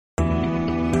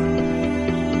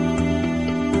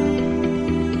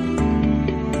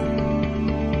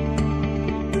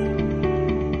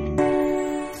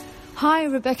Hi,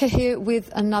 Rebecca here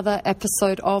with another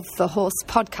episode of the Horse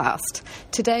Podcast.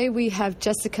 Today we have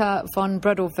Jessica von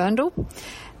Bredow Werndl,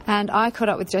 and I caught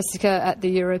up with Jessica at the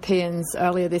Europeans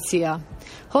earlier this year.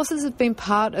 Horses have been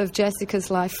part of Jessica's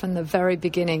life from the very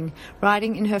beginning,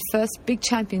 riding in her first big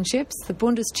championships, the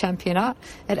Bundeschampionate,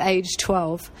 at age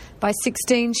 12. By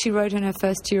 16, she rode in her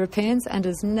first Europeans and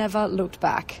has never looked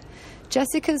back.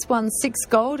 Jessica's won 6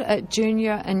 gold at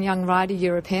Junior and Young Rider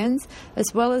Europeans,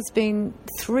 as well as being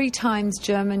 3 times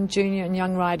German Junior and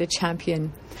Young Rider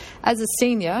champion. As a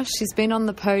senior, she's been on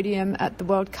the podium at the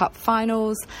World Cup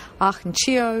finals, Aachen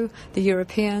CHIO, the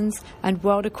Europeans, and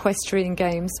World Equestrian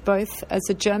Games, both as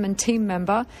a German team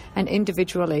member and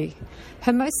individually.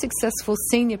 Her most successful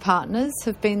senior partners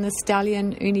have been the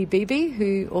stallion Unee BB,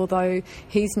 who, although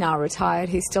he's now retired,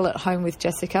 he's still at home with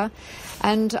Jessica,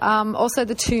 and also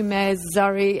the 2 mares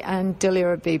Zaire and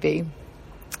Dalera BB.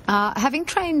 Having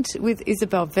trained with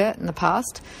Isabell Werth in the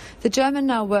past, the German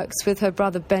now works with her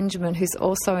brother Benjamin, who's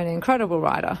also an incredible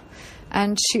rider.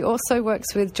 And she also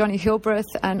works with Jonny Hilberath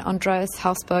and Andreas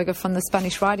Hausberger from the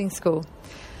Spanish Riding School.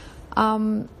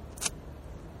 It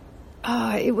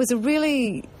was a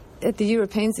really, at the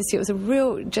Europeans this year,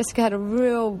 Jessica had a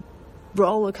real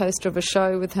rollercoaster of a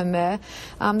show with her mare.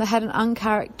 They had an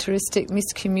uncharacteristic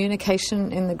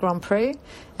miscommunication in the Grand Prix,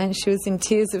 and she was in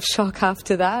tears of shock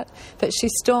after that. But she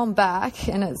stormed back,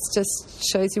 and it just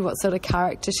shows you what sort of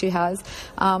character she has,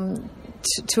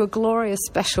 to a glorious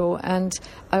special and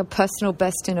a personal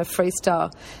best in a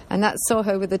freestyle. And that saw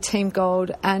her with a team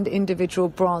gold and individual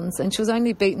bronze, and she was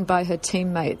only beaten by her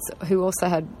teammates, who also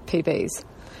had PBs.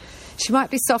 She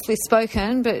might be softly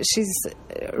spoken, but she's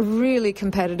really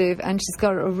competitive, and she's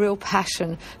got a real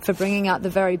passion for bringing out the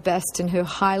very best in her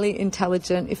highly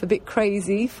intelligent, if a bit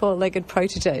crazy, 4-legged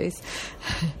proteges.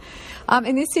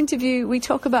 In this interview, we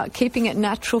talk about keeping it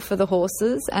natural for the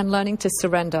horses and learning to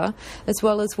surrender, as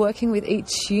well as working with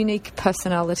each unique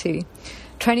personality.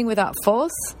 Training without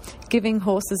force, giving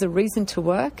horses a reason to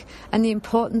work, and the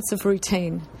importance of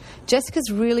routine.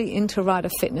 Jessica's really into rider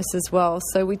fitness as well,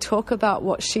 so we talk about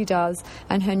what she does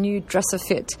and her new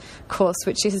Dressurfit course,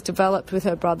 which she has developed with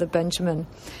her brother Benjamin.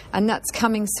 And that's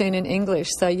coming soon in English,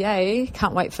 so yay,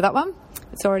 can't wait for that one.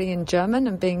 It's already in German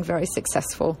and being very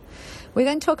successful. We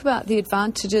then talk about the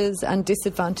advantages and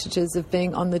disadvantages of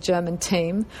being on the German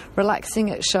team,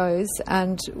 relaxing at shows,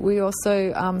 and we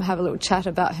also have a little chat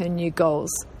about her new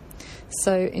goals.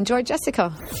 So enjoy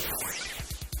Jessica.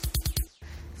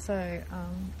 So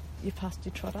you passed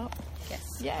your trot up? Yes.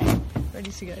 Yay,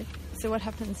 ready to go. So what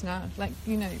happens now? Like,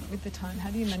 with the time, how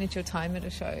do you manage your time at a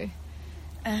show?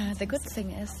 The good thing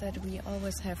is that we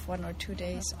always have 1 or 2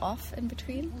 days off in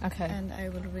between. Okay. And I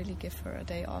will really give her a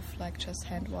day off, like just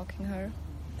hand walking her,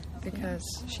 because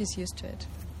she's used to it.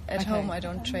 At home, I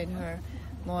don't train her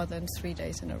more than 3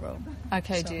 days in a row.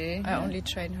 Okay, so do you? I only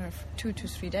train her 2 to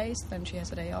 3 days, then she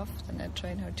has a day off, then I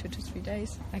train her 2 to 3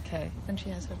 days. Okay. Then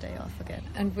she has her day off again.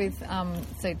 And with,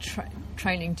 say,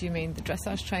 training, do you mean the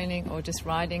dressage training or just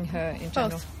riding her in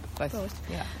general? Both.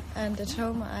 Yeah. And at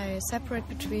home I separate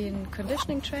between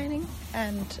conditioning training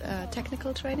and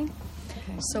technical training.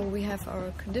 Okay. So we have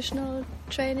our conditional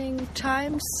training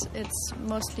times. It's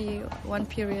mostly one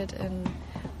period in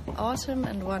autumn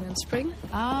and one in spring.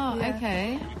 Oh, yeah.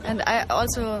 Okay. And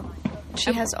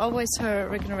she has always her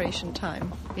regeneration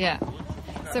time. Yeah.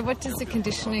 So what does the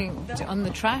conditioning do on the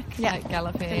track? Yeah. Like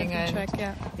galloping and track,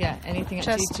 yeah. Yeah, anything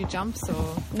that teaches you jumps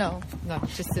or No,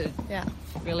 just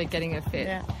really getting her fit.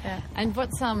 Yeah. And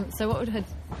what's so what would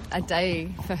a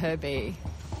day for her be?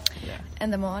 Yeah.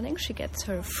 In the morning she gets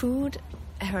her food,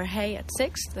 her hay at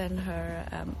 6, then her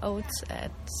oats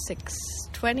at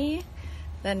 6:20.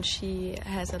 Then she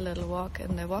has a little walk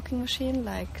in the walking machine,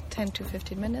 like 10 to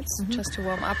 15 minutes, just to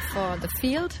warm up for the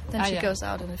field. Then she goes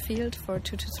out in the field for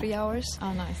 2 to 3 hours.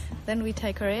 Oh, nice. Then we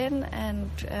take her in, and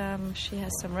she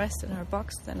has some rest in her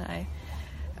box. Then I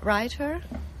ride her.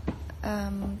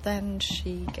 Then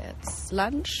she gets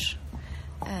lunch,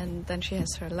 and then she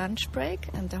has her lunch break.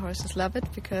 And the horses love it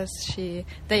because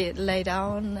they lay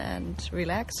down and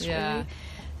relax. Yeah. Really.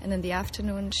 And in the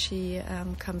afternoon, she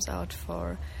comes out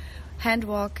for hand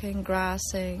walking,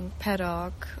 grassing,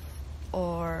 paddock,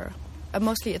 or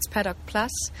mostly it's paddock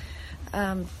plus,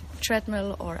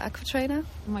 treadmill or aqua trainer.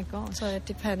 Oh my gosh. So it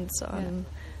depends on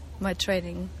my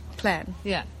training plan.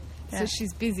 Yeah. So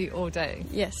she's busy all day.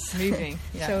 Yes. Moving.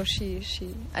 Yeah. So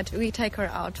we take her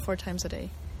out 4 times a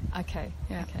day. Okay.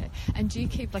 Yeah. Okay. And do you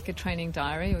keep like a training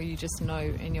diary, or you just know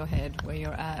in your head where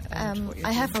you're at? And what you're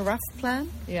I doing? have a rough plan.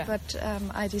 Yeah. But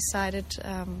I decided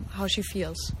how she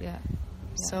feels. Yeah.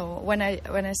 So when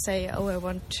I say, I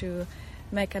want to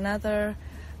make another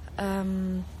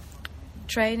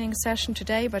training session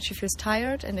today, but she feels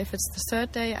tired. And if it's the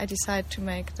third day, I decide to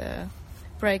make the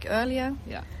break earlier.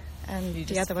 Yeah. And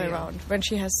the other way around. When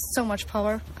she has so much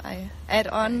power, I add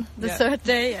on the third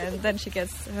day, and then she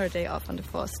gets her day off on the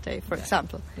fourth day, for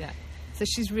example. Yeah. So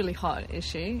she's really hot, is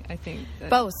she? I think.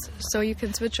 Both. So you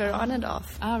can switch her on and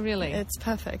off. Oh, really? It's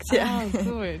perfect. Yeah.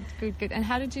 Oh, good. And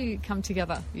how did you come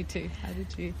together, you two? How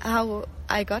did you? How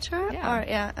I got her?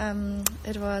 Yeah.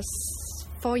 It was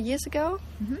 4 years ago.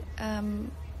 Mm-hmm.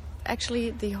 Actually,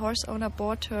 the horse owner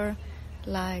bought her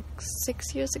like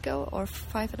 6 years ago or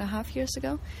 5.5 years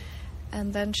ago.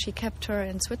 And then she kept her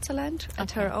in Switzerland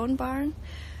at her own barn.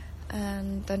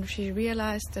 And then she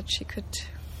realized that she could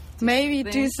maybe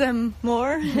do some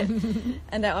more.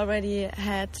 And I already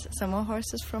had some more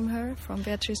horses from her, from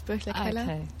Beatrice Büchler-Keller.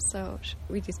 Okay. So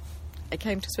I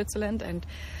came to Switzerland, and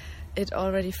it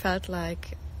already felt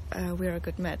like we're a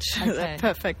good match. Okay. A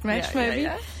perfect match, maybe.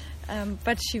 Yeah.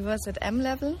 But she was at M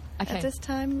level at this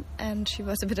time, and she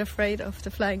was a bit afraid of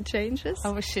the flying changes.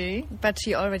 Oh, was she? But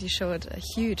she already showed a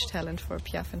huge talent for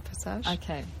Piaffe and Passage.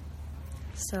 Okay.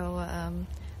 So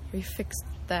we fixed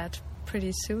that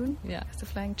pretty soon, the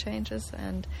flying changes.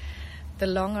 And the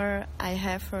longer I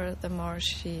have her, the more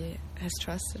she has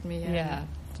trusted me. And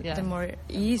the more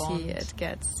easy it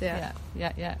gets. Yeah.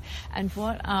 And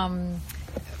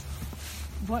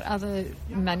what other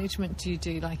management do you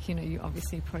do? Like, you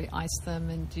obviously probably ice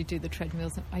them, and you do the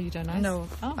treadmills. Oh, you don't ice? No,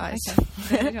 ice.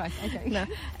 Okay. No,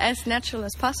 as natural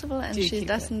as possible, and she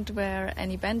doesn't wear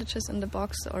any bandages in the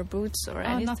box or boots or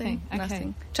anything.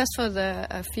 Nothing. Just for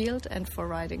the field and for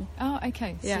riding. Oh,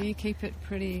 okay. So you keep it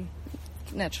pretty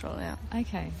natural,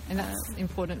 Okay, and that's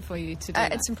important for you to do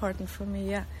that? It's important for me,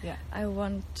 yeah.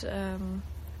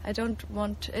 I don't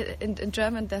want... In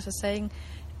German, there's a saying,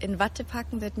 in Watte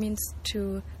packen, that means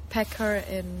to pack her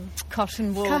in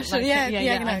cotton wool. I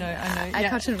know.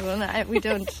 Cotton wool. No, we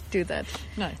don't do that.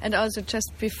 No. And also,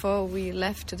 just before we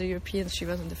left to the Europeans, she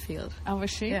was in the field. Oh, was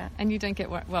she? Yeah. And you don't get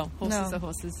horses are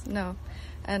horses. No.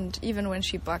 And even when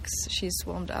she bucks, she's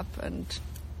warmed up, and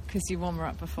because you warm her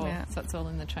up before, so that's all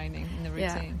in the training, in the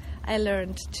routine. I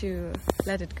learned to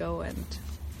let it go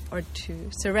or to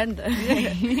surrender.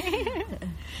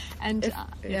 And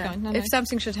if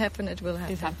something should happen, it will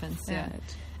happen. It happens,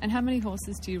 And how many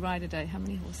horses do you ride a day? How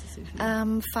many horses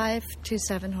usually? 5 to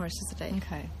 7 horses a day.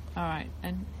 Okay, all right.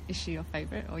 And is she your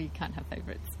favourite, or you can't have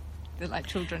favourites? They're like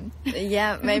children.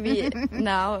 Yeah, maybe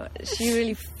now she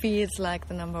really feels like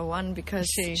the number one, because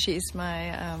she's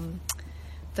my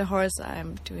the horse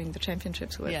I'm doing the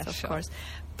championships with, of course.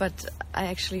 But I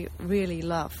actually really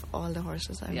love all the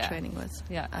horses I'm training with.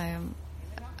 Yeah.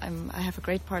 I have a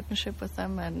great partnership with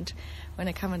them, and when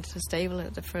I come into the stable,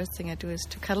 the first thing I do is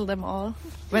to cuddle them all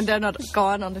when they're not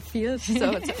gone on the field.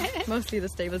 So mostly the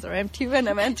stables are empty when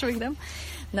I'm entering them.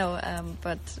 No,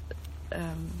 but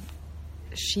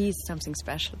she's something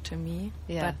special to me.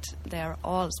 Yeah. But they're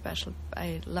all special.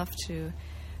 I love to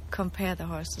compare the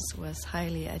horses with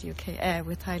highly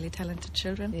talented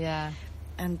children. Yeah.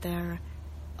 And they're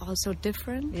also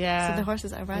different. Yeah. So the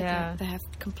horses I ride, they have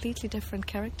completely different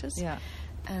characters. Yeah.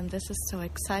 And this is so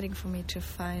exciting for me to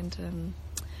find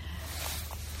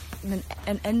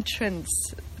an entrance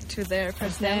to their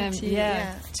personality.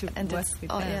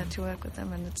 To work with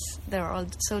them. And they're all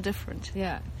so different.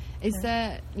 Yeah. Is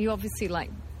there, you obviously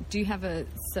do you have a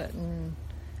certain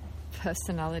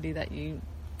personality that you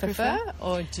prefer,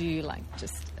 or do you like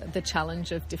just the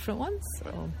challenge of different ones?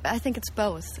 Or? I think it's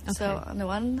both. Okay. So on the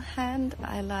one hand,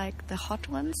 I like the hot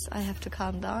ones. I have to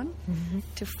calm down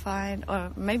to find,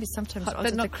 or maybe sometimes hot, also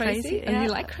but not the crazy. And you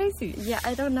like crazy? Yeah,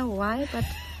 I don't know why, but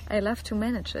I love to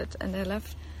manage it, and I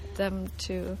love them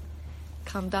to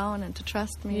calm down and to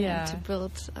trust me and to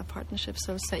build a partnership.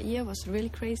 So Zaire was really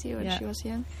crazy when she was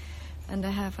young, and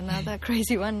I have another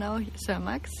crazy one now, Sir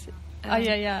Max.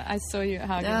 I saw you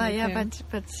hugging him.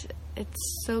 But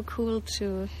it's so cool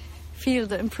to feel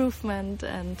the improvement.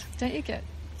 And don't you get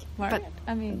worried?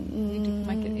 I mean, you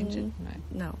might get injured.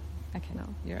 No. Okay, no,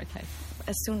 you're okay.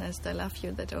 As soon as they love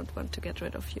you, they don't want to get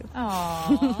rid of you.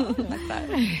 Oh, like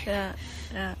that.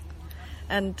 Yeah.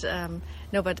 And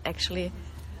no, but actually,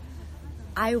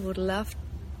 I would love.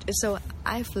 So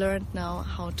I've learned now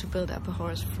how to build up a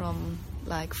horse from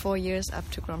 4 years up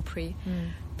to Grand Prix.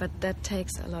 But that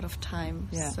takes a lot of time.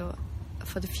 Yeah. So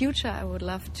for the future, I would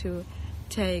love to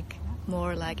take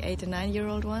more 8 and 9 year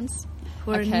old ones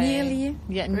who are nearly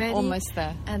ready, almost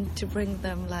there, and to bring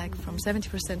them from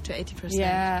 70% to 80%.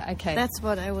 Yeah, okay. That's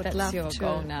what I would love to. That's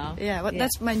your goal now. Yeah,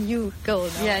 that's my new goal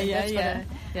now. That's what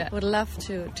I would love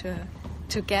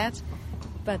to get,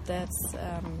 but that's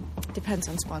depends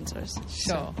on sponsors.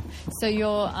 Sure. So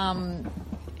you're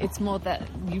it's more that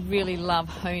you really love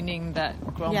honing that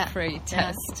Grand Prix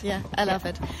test. Yeah, I love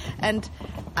it. And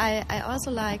I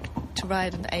also like to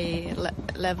ride an A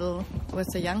level with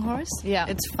a young horse. Yeah.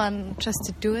 It's fun just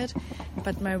to do it,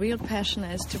 but my real passion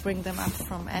is to bring them up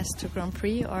from S to Grand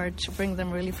Prix, or to bring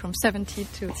them really from 70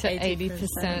 to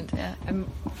 80%. Yeah.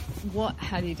 And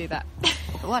how do you do that?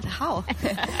 How?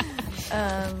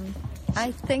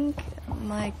 I think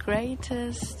my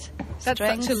greatest That's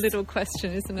strength... such a little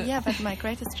question, isn't it? Yeah, but my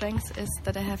greatest strength is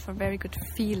that I have a very good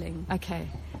feeling. Okay.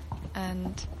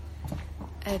 And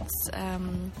it's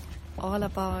all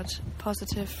about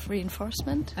positive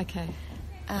reinforcement. Okay.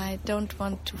 I don't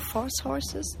want to force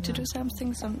horses to do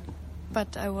something,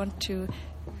 but I want to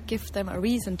give them a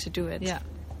reason to do it. Yeah.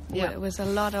 With a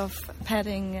lot of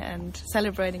petting and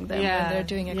celebrating them when they're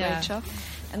doing a great job.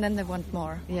 And then they want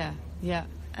more. Yeah, yeah.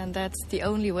 And that's the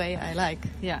only way I like.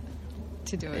 Yeah,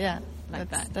 to do it. Yeah, like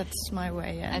that. That's my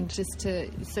way. And just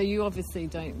so you obviously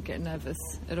don't get nervous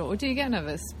at all. Or do you get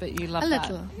nervous? But you love that.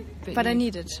 A little. But I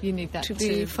need it. You need that to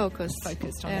be focused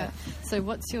on it. So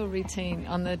what's your routine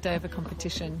on the day of a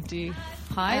competition? Do you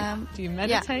hide? Do you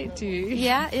meditate? Yeah. Do you?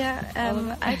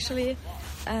 Yeah. Actually,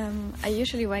 I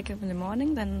usually wake up in the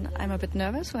morning. Then I'm a bit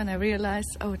nervous when I realize,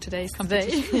 today's the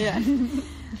day. Yeah.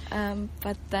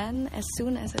 But then, as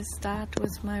soon as I start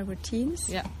with my routines,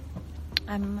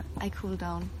 I cool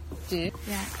down. Do you?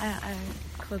 Yeah, I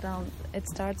cool down. It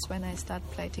starts when I start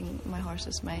plating my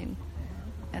horse's mane,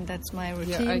 and that's my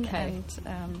routine. Yeah, okay.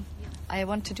 And I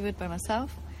want to do it by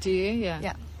myself. Do you? Yeah.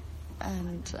 Yeah.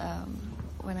 And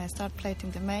when I start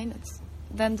plating the mane,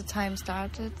 then the time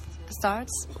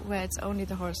starts where it's only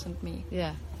the horse and me.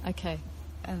 Yeah. Okay.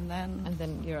 And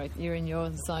then you're in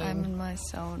your zone. I'm in my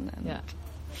zone. And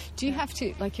do you have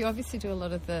to, you obviously do a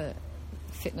lot of the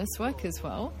fitness work as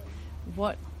well.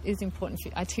 What is important for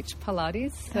you? I teach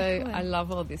Pilates, so I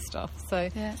love all this stuff. So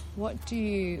what do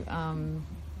you,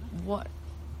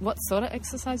 what sort of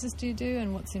exercises do you do,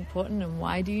 and what's important, and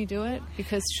why do you do it?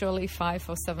 Because surely 5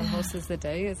 or 7 horses a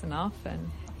day is enough.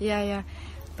 And Yeah.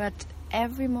 But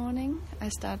every morning I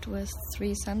start with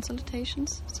 3 sun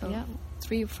salutations. So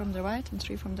 3 from the right and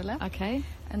 3 from the left. Okay.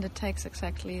 And it takes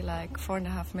exactly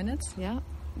 4.5 minutes. Yeah.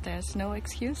 There's no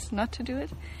excuse not to do it.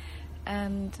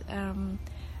 And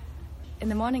in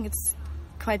the morning it's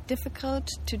quite difficult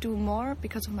to do more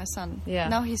because of my son. Yeah.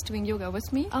 Now he's doing yoga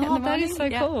with me in the morning. That is so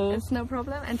cool. It's no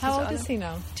problem. And how old is he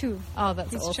now? 2. Oh,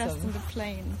 that's he's awesome. He's just in the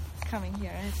plane coming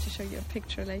here. I have to show you a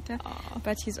picture later. Aww.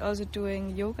 But he's also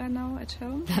doing yoga now at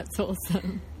home. That's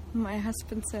awesome. My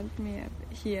husband sent me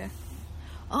here.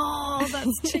 Oh,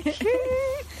 that's too cute.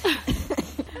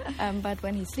 But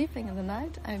when he's sleeping in the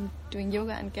night, I'm doing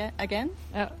yoga again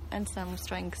and some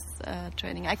strength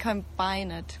training. I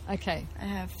combine it. Okay. I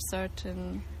have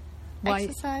certain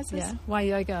exercises. Yeah. Why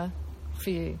yoga for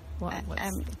you?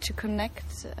 To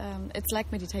connect. It's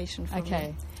like meditation for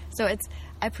me. So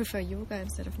I prefer yoga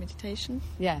instead of meditation.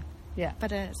 Yeah.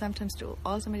 But I sometimes do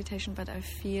also meditation, but I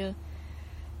feel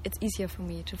it's easier for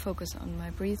me to focus on my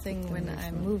breathing when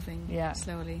I'm moving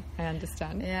slowly. I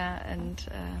understand. Yeah,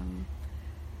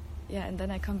 and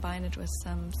then I combine it with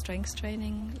some strength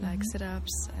training, like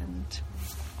sit-ups and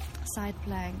side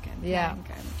plank and plank.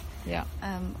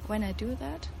 And when I do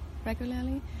that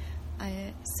regularly,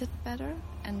 I sit better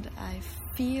and I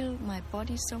feel my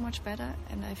body so much better,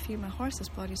 and I feel my horse's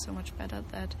body so much better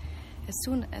that as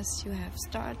soon as you have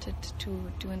started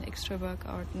to do an extra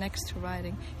workout next to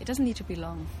riding, it doesn't need to be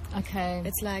long. Okay.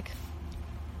 It's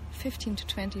 15 to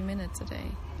 20 minutes a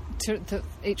day. To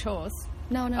each horse?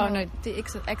 No. The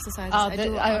exercises I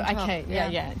do on top. Okay,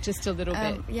 yeah, just a little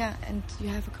bit. Yeah, and you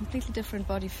have a completely different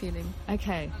body feeling.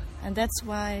 Okay. And that's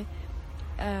why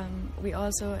we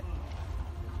also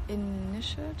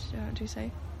initiated.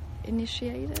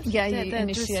 Yeah, you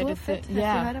initiated it. Have you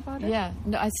heard about it? Yeah,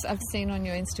 no, I've seen on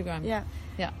your Instagram.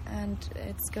 Yeah. And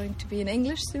it's going to be in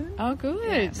English soon. Oh, good.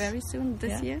 Yeah, very soon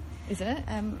this year. Is it?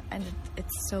 And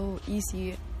it's so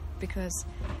easy because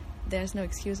there's no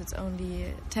excuse. It's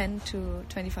only 10 to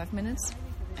 25 minutes,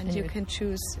 and you can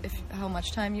choose how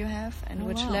much time you have and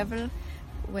which level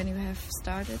when you have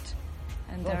started.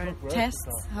 And there are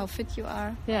tests how fit you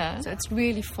are. Yeah. So it's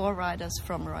really for riders,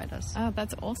 from riders. Oh,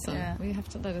 that's awesome. Yeah. Well, you have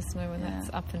to let us know when that's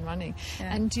up and running.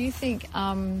 Yeah. And do you think,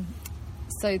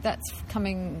 so that's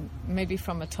coming maybe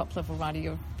from a top-level rider,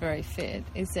 you're very fit.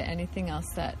 Is there anything else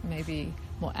that maybe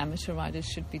more amateur riders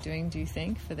should be doing, do you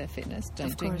think, for their fitness?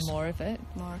 Doing more of it?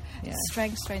 More. Yeah.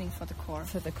 Strength training for the core.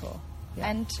 For the core. Yeah.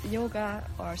 And yoga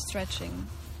or stretching.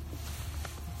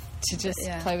 To just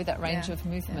play with that range of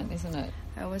movement, isn't it?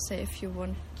 I always say if you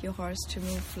want your horse to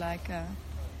move like a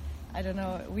I don't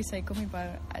know. We say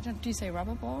Gummiball. Do you say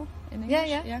rubber ball in English?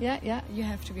 Yeah. You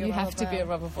have to be. You have to be a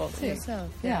rubber ball too.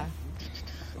 yourself. Yeah.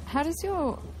 How does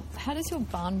your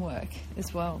barn work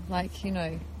as well? Like, you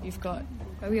know, you've got.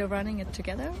 We are running it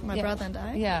together, my brother and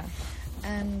I. Yeah.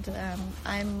 And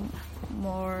I'm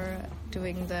more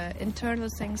doing the internal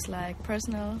things like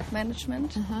personal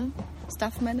management,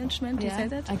 staff management. You say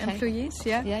that? Okay. Employees.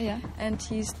 Yeah. Yeah. And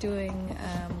he's doing.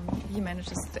 He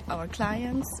manages our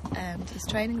clients and he's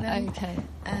training them. Okay.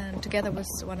 And together with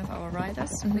one of our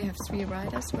riders, we have 3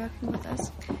 riders working with us.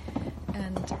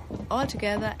 And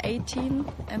altogether 18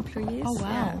 employees. Oh, wow.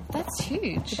 Yeah. That's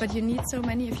huge. But you need so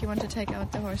many if you want to take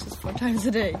out the horses 4 times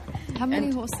a day. How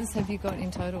many horses have you got in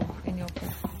total in your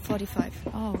group? 45.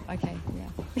 Oh, okay.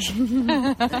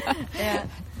 Yeah. Yeah.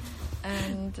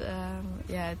 And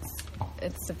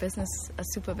it's a business, a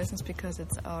super business, because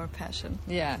it's our passion.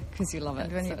 Yeah, because you love it.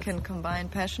 And when you can combine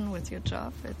passion with your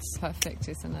job, it's perfect,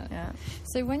 isn't it? Yeah.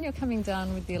 So when you're coming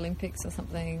down with the Olympics or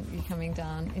something, you're coming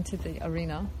down into the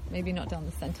arena, maybe not down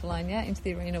the centre line yet, into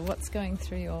the arena, what's going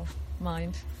through your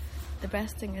mind? The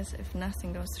best thing is if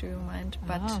nothing goes through your mind,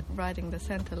 but riding the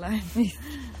centre line.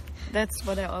 That's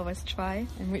what I always try.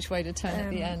 And which way to turn at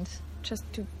the end? Just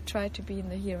to try to be in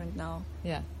the here and now.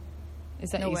 Yeah. Is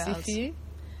that Nowhere easy else. for you?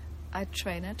 I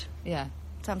train it. Yeah.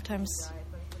 Sometimes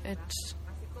it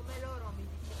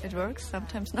works,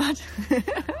 sometimes not.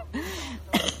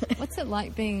 What's it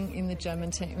like being in the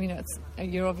German team? You know,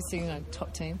 you're obviously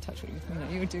top team. Touch wood,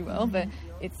 you would do well, but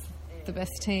it's the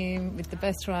best team with the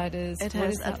best riders. It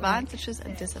has advantages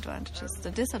and disadvantages. The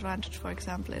disadvantage, for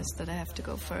example, is that I have to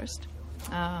go first.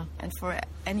 And for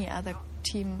any other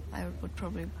team, I would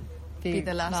probably be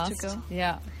the last to go.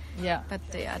 Yeah.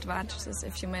 But the advantage is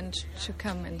if you manage to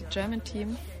come in the German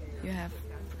team, you have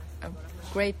a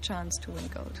great chance to win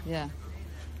gold. Yeah.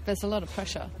 There's a lot of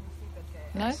pressure.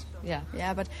 Yes. No? Yeah.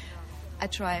 Yeah, but I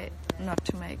try not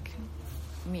to make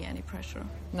me any pressure.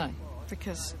 No.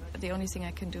 Because the only thing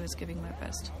I can do is giving my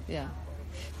best. Yeah.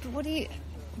 But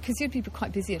because you'd be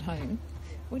quite busy at home,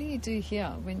 what do you do here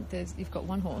when you've got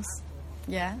one horse?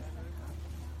 Yeah.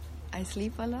 I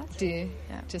sleep a lot. Do you?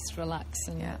 Yeah. Just relax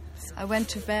and... Yeah. I went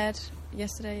to bed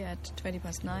yesterday at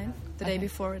 9:20, the day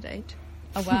before at 8.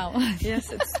 Oh, wow.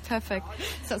 Yes, it's perfect.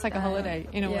 So it's like a holiday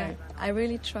in a way. I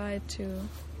really try to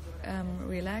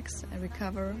relax and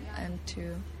recover and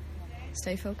to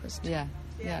stay focused. Yeah.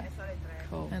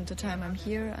 Cool. And the time I'm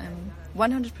here, I'm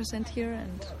 100% here,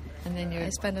 and then I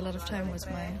spend a lot of time with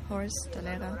my horse,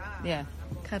 Dalera. Yeah.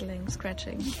 Cuddling,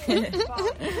 scratching,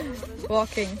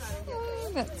 walking.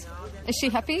 Is she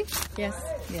happy? Yes.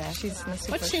 Yeah. She's in a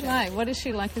super What's she shape. like? What is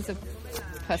she like as a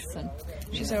person?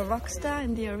 She's a rock star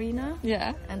in the arena.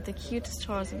 Yeah. And the cutest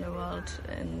horse in the world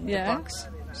in the Yeah. box.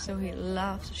 So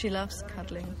she loves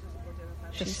cuddling.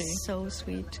 She's so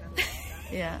sweet.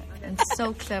 Yeah, and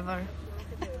so clever.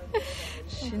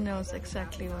 She knows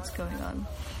exactly what's going on.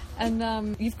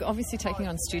 And you've obviously taking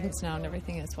on students now and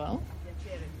everything as well.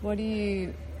 What do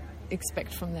you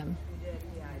expect from them?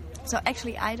 So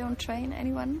actually, I don't train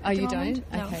anyone. Oh, you moment.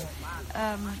 don't? No. Okay.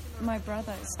 My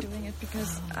brother is doing it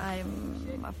because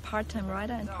I'm a part-time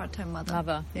rider and part-time mother.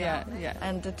 Mother, yeah.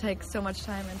 And it takes so much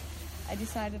time, and I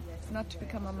decided not to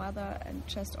become a mother and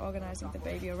just organizing the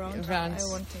baby around. I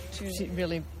wanted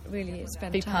to really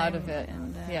spend be time part of it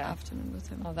in the afternoon with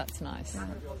him. Oh, that's nice.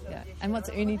 Yeah. And what's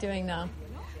Unee doing now?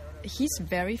 He's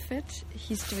very fit.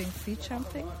 He's doing free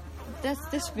jumping. That's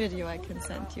this video I can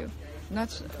send you. Not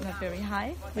very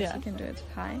high, but he can do it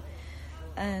high.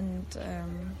 And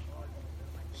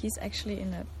he's actually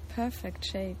in a perfect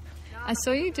shape. I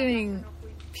saw you doing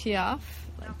piaffe,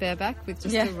 like bareback, with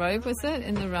just a robe, was it,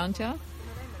 in the round yard?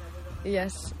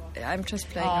 Yes, I'm just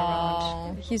playing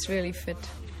around. He's really fit.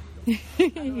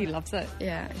 He loves it.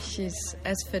 Yeah, he's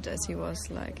as fit as he was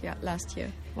last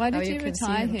year. Why did you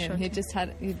retire him?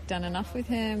 You'd done enough with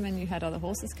him and you had other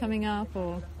horses coming up,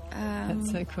 or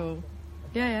that's so cool.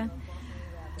 Yeah.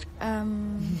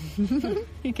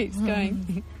 He keeps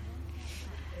going.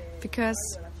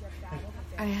 Because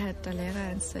I had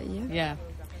Dalera and Zaire. Yeah.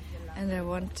 And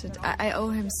I owe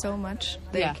him so much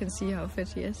that you can see how fit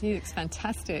he is. He looks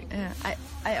fantastic. Yeah,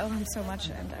 I owe him so much,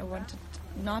 and I wanted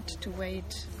not to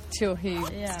wait till he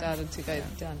started to go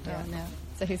down. Yeah.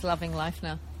 So he's loving life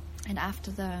now. And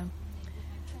after the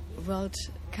World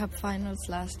Cup finals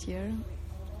last year,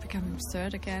 becoming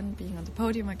third again, being on the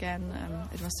podium again,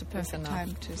 it was the perfect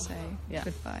time to say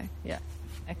goodbye. Yeah,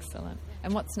 excellent.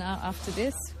 And what's now after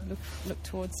this? Look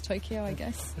towards Tokyo, I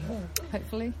guess,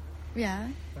 hopefully. Yeah,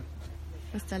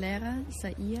 with Dalera,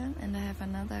 Zaire, and I have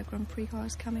another Grand Prix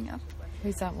horse coming up.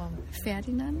 Who's that one?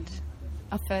 Ferdinand.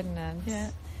 Oh, Ferdinand. Yeah.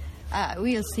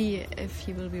 we'll see if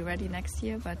he will be ready next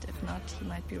year, but if not, he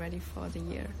might be ready for the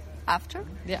year after.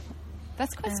 Yeah.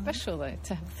 That's quite special, though,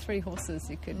 to have 3 horses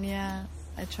you could... Yeah,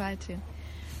 I try to.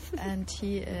 And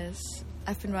he is...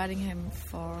 I've been riding him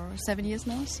for 7 years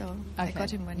now, so I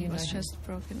got him when he was just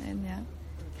broken in, yeah.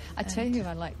 I tell you who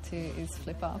I like to is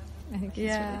Flip Up. I think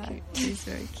he's really cute. He's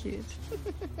very cute.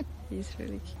 He's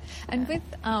really cute. And with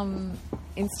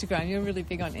Instagram, you're really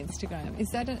big on Instagram. Is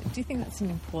that do you think that's an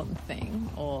important thing,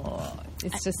 or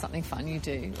it's just something fun you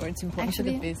do, or it's important for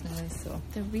the business? Or?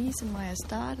 The reason why I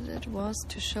started it was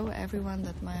to show everyone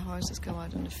that my horses go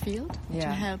out in the field, to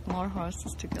help more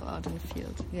horses to go out in the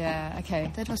field. Yeah,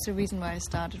 okay. That was the reason why I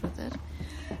started with it.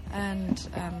 And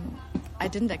I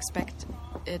didn't expect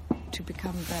it to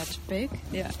become that big.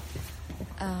 Yeah.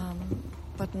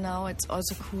 But now it's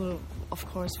also cool, of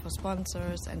course, for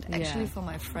sponsors and actually for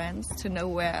my friends to know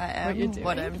where I am,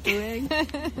 what I'm doing.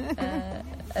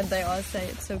 And they all say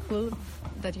it's so cool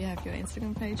that you have your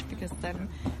Instagram page, because then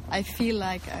I feel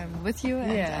like I'm with you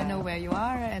and I know where you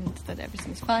are and that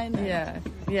everything's fine. Yeah,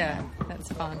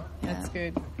 that's fun. Yeah. That's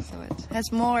good. So it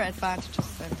has more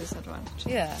advantages than disadvantages.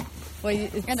 Yeah. Well,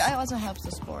 and I also help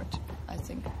the sport, I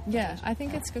think. Yeah, I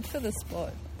think it's good for the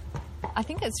sport. I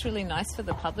think it's really nice for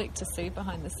the public to see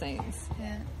behind the scenes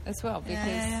as well. Because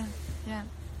yeah.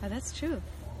 But that's true.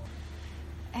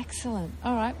 Excellent.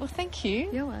 All right. Well, thank you.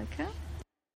 You're welcome.